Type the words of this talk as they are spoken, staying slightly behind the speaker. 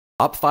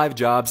Top 5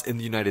 jobs in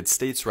the United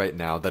States right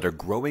now that are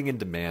growing in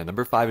demand.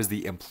 Number 5 is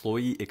the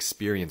Employee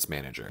Experience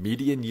Manager.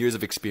 Median years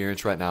of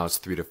experience right now is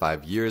 3 to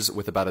 5 years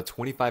with about a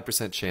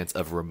 25% chance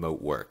of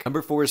remote work.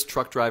 Number 4 is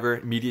Truck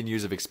Driver. Median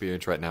years of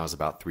experience right now is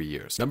about 3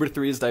 years. Number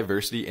 3 is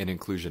Diversity and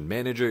Inclusion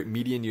Manager.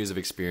 Median years of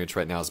experience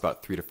right now is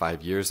about 3 to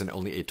 5 years and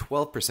only a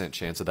 12%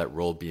 chance of that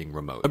role being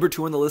remote. Number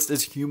 2 on the list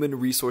is Human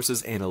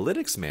Resources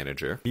Analytics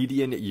Manager.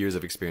 Median years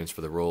of experience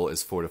for the role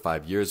is 4 to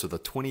 5 years with a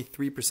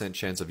 23%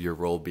 chance of your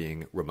role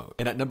being remote.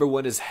 And at number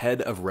 1 is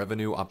Head of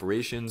Revenue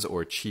Operations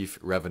or Chief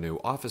Revenue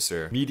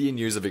Officer. Median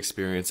years of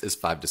experience is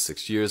 5 to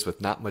 6 years with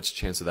not much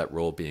chance of that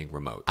role being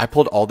remote. I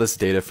pulled all this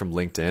data from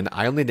LinkedIn.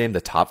 I only named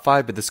the top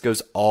 5, but this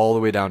goes all the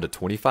way down to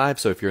 25.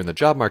 So if you're in the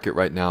job market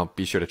right now,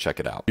 be sure to check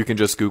it out. You can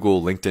just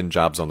Google LinkedIn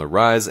jobs on the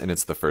rise and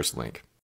it's the first link.